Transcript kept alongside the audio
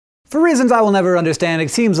For reasons I will never understand, it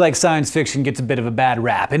seems like science fiction gets a bit of a bad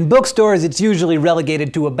rap. In bookstores, it's usually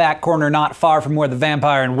relegated to a back corner not far from where the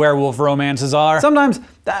vampire and werewolf romances are. Sometimes,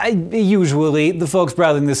 usually, the folks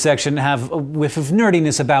browsing this section have a whiff of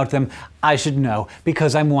nerdiness about them. I should know,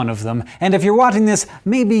 because I'm one of them. And if you're watching this,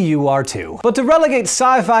 maybe you are too. But to relegate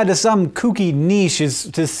sci-fi to some kooky niche is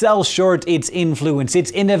to sell short its influence,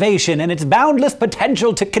 its innovation, and its boundless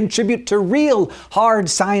potential to contribute to real, hard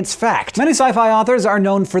science fact. Many sci-fi authors are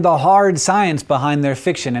known for the hard science behind their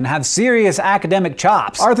fiction and have serious academic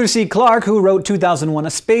chops. Arthur C. Clarke, who wrote 2001: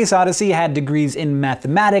 A Space Odyssey, had degrees in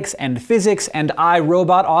mathematics and physics, and I,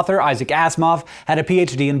 Robot author Isaac Asimov had a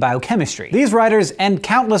PhD in biochemistry. These writers, and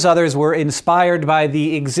countless others, were inspired by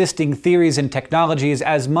the existing theories and technologies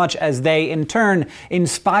as much as they, in turn,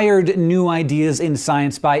 inspired new ideas in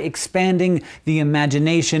science by expanding the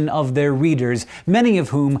imagination of their readers, many of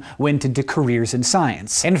whom went into careers in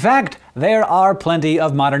science. In fact, there are plenty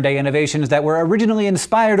of modern-day innovations that were originally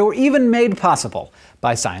inspired or even made possible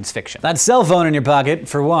by science fiction. That cell phone in your pocket,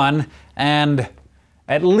 for one, and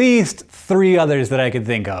at least 3 others that I could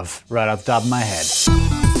think of right off the top of my head.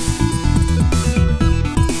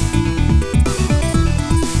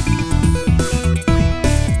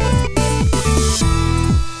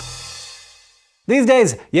 These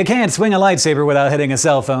days, you can't swing a lightsaber without hitting a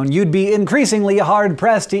cell phone. You'd be increasingly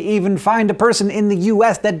hard-pressed to even find a person in the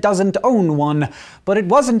US that doesn't own one. But it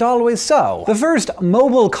wasn't always so. The first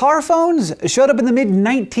mobile car phones showed up in the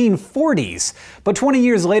mid-1940s, but 20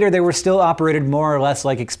 years later they were still operated more or less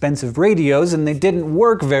like expensive radios, and they didn't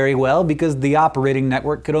work very well because the operating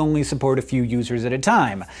network could only support a few users at a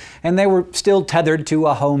time. And they were still tethered to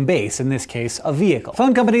a home base, in this case a vehicle.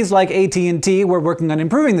 Phone companies like AT&T were working on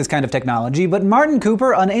improving this kind of technology, but Martin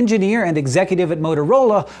Cooper, an engineer and executive at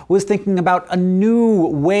Motorola, was thinking about a new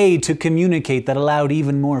way to communicate that allowed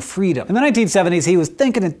even more freedom. In the 1970s, he was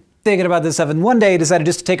thinking about this stuff, and one day he decided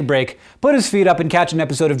just to take a break, put his feet up, and catch an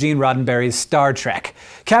episode of Gene Roddenberry's Star Trek.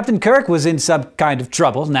 Captain Kirk was in some kind of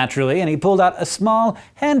trouble, naturally, and he pulled out a small,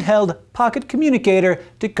 handheld pocket communicator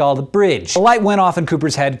to call the bridge. The light went off in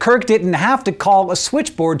Cooper's head. Kirk didn't have to call a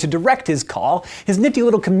switchboard to direct his call. His nifty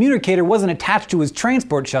little communicator wasn't attached to his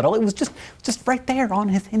transport shuttle. It was just right there in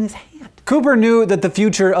his hand. Cooper knew that the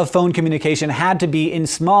future of phone communication had to be in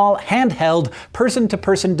small, handheld,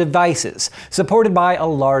 person-to-person devices, supported by a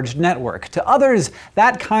large network. To others,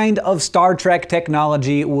 that kind of Star Trek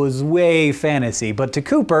technology was way fantasy, but to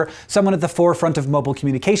Cooper, someone at the forefront of mobile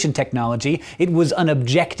communication technology, it was an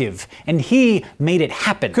objective, and he made it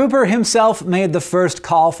happen. Cooper himself made the first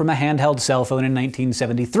call from a handheld cell phone in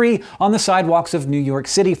 1973 on the sidewalks of New York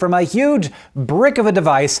City from a huge brick of a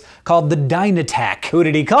device called the Dynatac. Who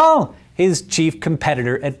did he call? His chief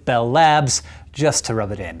competitor at Bell Labs, just to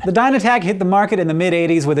rub it in. The Dynatac hit the market in the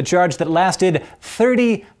mid-80s with a charge that lasted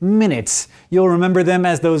 30 minutes. You'll remember them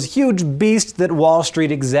as those huge beasts that Wall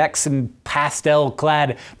Street execs and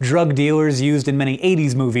pastel-clad drug dealers used in many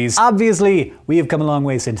 80s movies. Obviously, we have come a long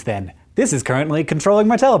way since then. This is currently controlling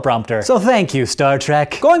my teleprompter. So thank you, Star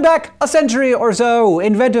Trek. Going back a century or so,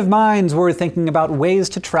 inventive minds were thinking about ways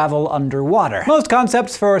to travel underwater. Most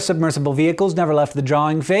concepts for submersible vehicles never left the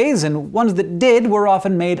drawing phase, and ones that did were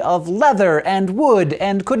often made of leather and wood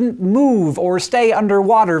and couldn't move or stay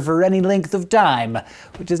underwater for any length of time,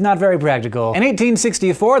 which is not very practical. In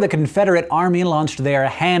 1864, the Confederate Army launched their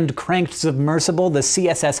hand-cranked submersible, the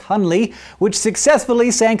CSS Hunley, which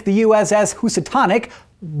successfully sank the USS Housatonic,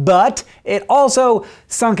 but it also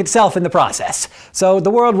sunk itself in the process. So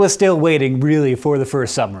the world was still waiting, really, for the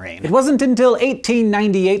first submarine. It wasn't until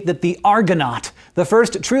 1898 that the Argonaut, the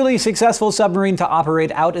first truly successful submarine to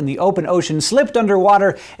operate out in the open ocean, slipped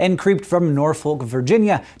underwater and creeped from Norfolk,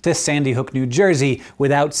 Virginia to Sandy Hook, New Jersey,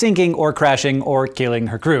 without sinking or crashing or killing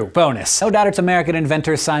her crew. Bonus. No doubt its American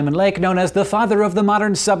inventor Simon Lake, known as the father of the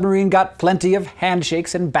modern submarine, got plenty of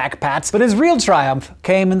handshakes and backpats, but his real triumph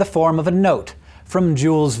came in the form of a note from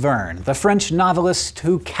Jules Verne, the French novelist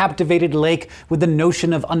who captivated Lake with the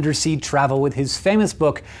notion of undersea travel with his famous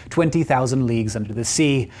book 20,000 Leagues Under the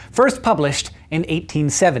Sea, first published in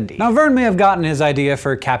 1870. Now, Verne may have gotten his idea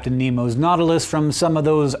for Captain Nemo's Nautilus from some of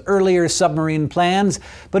those earlier submarine plans,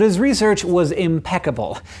 but his research was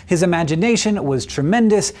impeccable. His imagination was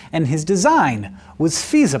tremendous, and his design was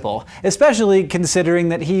feasible, especially considering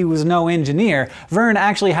that he was no engineer. Verne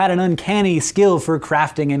actually had an uncanny skill for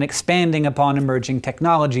crafting and expanding upon emerging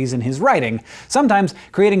technologies in his writing, sometimes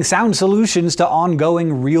creating sound solutions to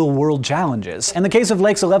ongoing real-world challenges. In the case of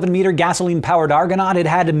Lake's 11-meter gasoline-powered Argonaut, it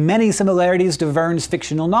had many similarities to Verne's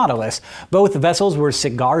fictional Nautilus. Both vessels were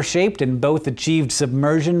cigar-shaped and both achieved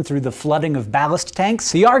submersion through the flooding of ballast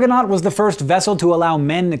tanks. The Argonaut was the first vessel to allow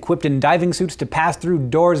men equipped in diving suits to pass through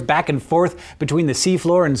doors back and forth between the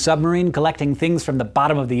seafloor and submarine, collecting things from the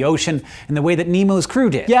bottom of the ocean in the way that Nemo's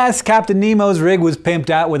crew did. Yes, Captain Nemo's rig was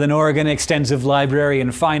pimped out with an Oregon extensive library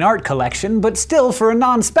and fine art collection, but still, for a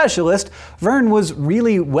non-specialist, Verne was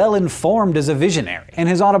really well informed as a visionary. In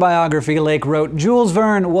his autobiography, Lake wrote, "Jules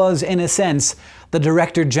Verne was, in a sense, the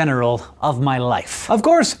Director General of my life." Of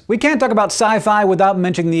course, we can't talk about sci-fi without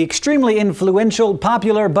mentioning the extremely influential,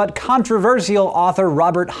 popular, but controversial author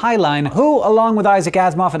Robert Heinlein, who, along with Isaac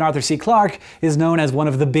Asimov and Arthur C. Clarke, is known as one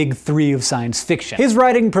of the big three of science fiction. His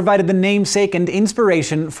writing provided the namesake and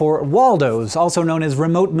inspiration for Waldos, also known as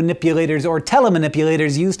remote manipulators or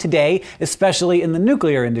telemanipulators used today, especially in the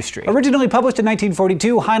nuclear industry. Originally published in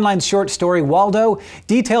 1942, Heinlein's short story Waldo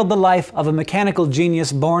detailed the life of a mechanical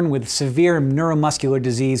genius born with severe neuromuscular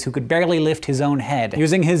disease who could barely lift his own head.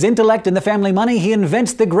 Using his intellect and the family money, he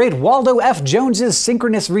invents the great Waldo F. Jones's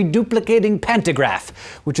synchronous reduplicating pantograph,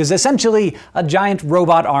 which is essentially a giant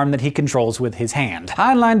robot arm that he controls with his hand.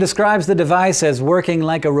 Heinlein describes the device as working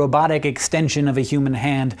like a robotic extension of a human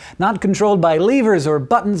hand, not controlled by levers or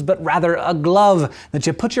buttons, but rather a glove that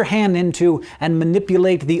you put your hand into and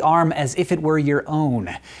manipulate the arm as if it were your own.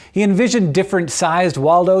 He envisioned different sized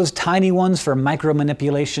Waldos, tiny ones for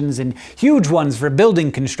micro-manipulations and huge ones for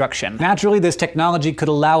building construction. Naturally, this technology could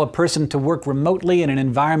allow a person to work remotely in an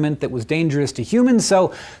environment that was dangerous to humans,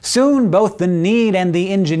 so soon both the need and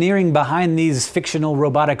the engineering behind these fictional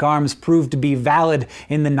robotic arms proved to be valid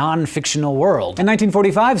in the non-fictional world. In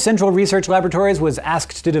 1945, Central Research Laboratories was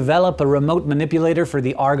asked to develop a remote manipulator for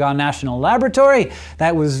the Argonne National Laboratory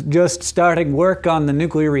that was just starting work on the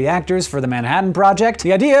nuclear reactors for the Manhattan Project.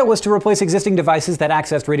 The idea was to replace existing devices that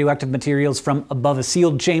accessed radioactive materials from above a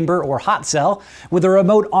sealed chamber or hot cell with a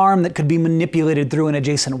remote arm that could be manipulated through an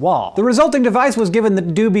adjacent wall. The resulting device was given the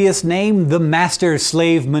dubious name the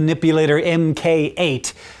Master-Slave Manipulator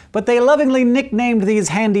MK8, but they lovingly nicknamed these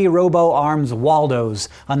handy robo-arms Waldos,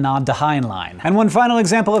 a nod to Heinlein. And one final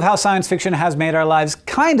example of how science fiction has made our lives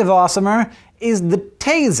kind of awesomer is the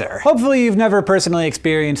taser. Hopefully you've never personally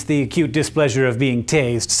experienced the acute displeasure of being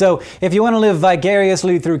tased, so if you want to live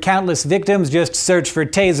vicariously through countless victims, just search for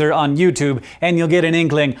taser on YouTube and you'll get an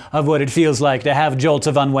inkling of what it feels like to have jolts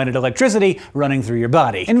of unwanted electricity running through your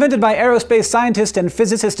body. Invented by aerospace scientist and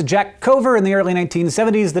physicist Jack Cover in the early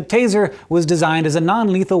 1970s, the taser was designed as a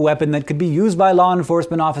non-lethal weapon that could be used by law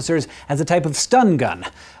enforcement officers as a type of stun gun.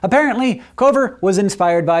 Apparently, Cover was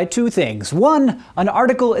inspired by two things. One, an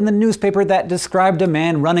article in the newspaper that described a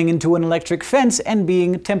man running into an electric fence and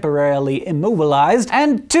being temporarily immobilized,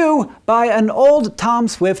 and two, by an old Tom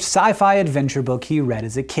Swift sci-fi adventure book he read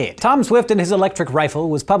as a kid. Tom Swift and His Electric Rifle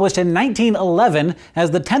was published in 1911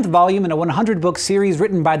 as the 10th volume in a 100-book series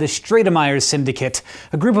written by the Stratemeyer Syndicate,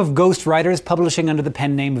 a group of ghostwriters publishing under the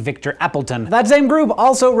pen name Victor Appleton. That same group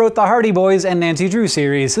also wrote the Hardy Boys and Nancy Drew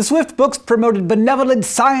series. The Swift books promoted benevolent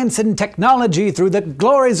science and technology through the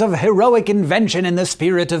glories of heroic invention in the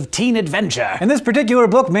spirit of teen adventure. In this particular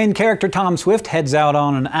book, main character Tom Swift heads out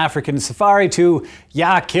on an African safari to,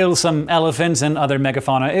 kill some elephants and other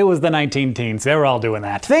megafauna. It was the 19-teens, they were all doing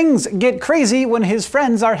that. Things get crazy when his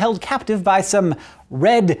friends are held captive by some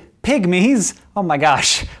red pygmies. Oh my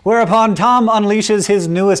gosh. Whereupon Tom unleashes his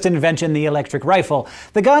newest invention, the electric rifle.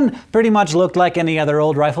 The gun pretty much looked like any other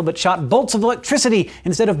old rifle, but shot bolts of electricity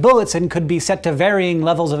instead of bullets and could be set to varying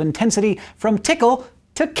levels of intensity from tickle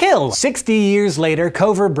to kill. 60 years later,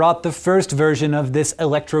 Cover brought the first version of this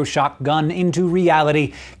electroshock gun into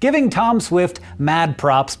reality, giving Tom Swift mad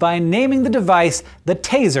props by naming the device the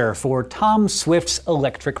Taser for Tom Swift's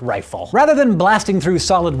electric rifle. Rather than blasting through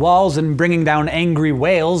solid walls and bringing down angry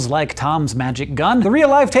whales like Tom's magic gun, the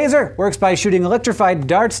real-life Taser works by shooting electrified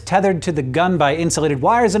darts tethered to the gun by insulated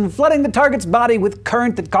wires and flooding the target's body with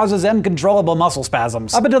current that causes uncontrollable muscle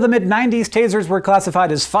spasms. Up until the mid-90s, tasers were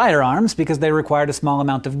classified as firearms because they required a small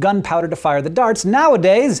amount of gunpowder to fire the darts.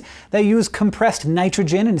 Nowadays, they use compressed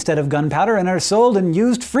nitrogen instead of gunpowder and are sold and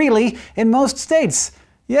used freely in most states.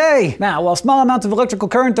 Yay! Now, while small amounts of electrical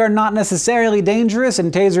current are not necessarily dangerous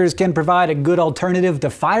and tasers can provide a good alternative to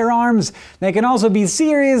firearms, they can also be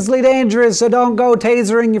seriously dangerous, so don't go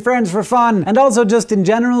tasering your friends for fun. And also just in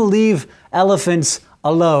general, leave elephants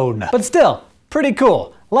alone. But still, pretty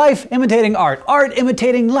cool. Life imitating art, art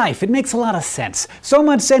imitating life. It makes a lot of sense. So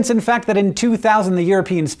much sense, in fact, that in 2000 the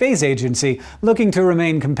European Space Agency, looking to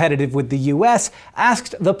remain competitive with the US,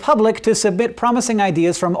 asked the public to submit promising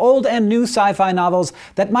ideas from old and new sci-fi novels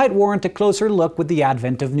that might warrant a closer look with the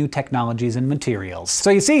advent of new technologies and materials. So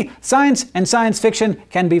you see, science and science fiction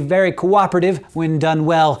can be very cooperative when done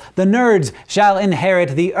well. The nerds shall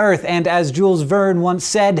inherit the earth, and as Jules Verne once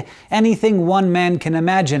said, anything one man can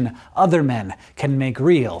imagine, other men can make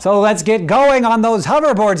real. So let's get going on those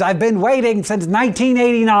hoverboards. I've been waiting since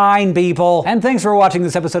 1989, people. And thanks for watching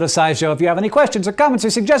this episode of SciShow. If you have any questions or comments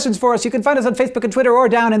or suggestions for us, you can find us on Facebook and Twitter or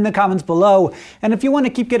down in the comments below. And if you want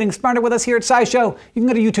to keep getting smarter with us here at SciShow, you can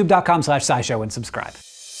go to youtube.com/SciShow and subscribe.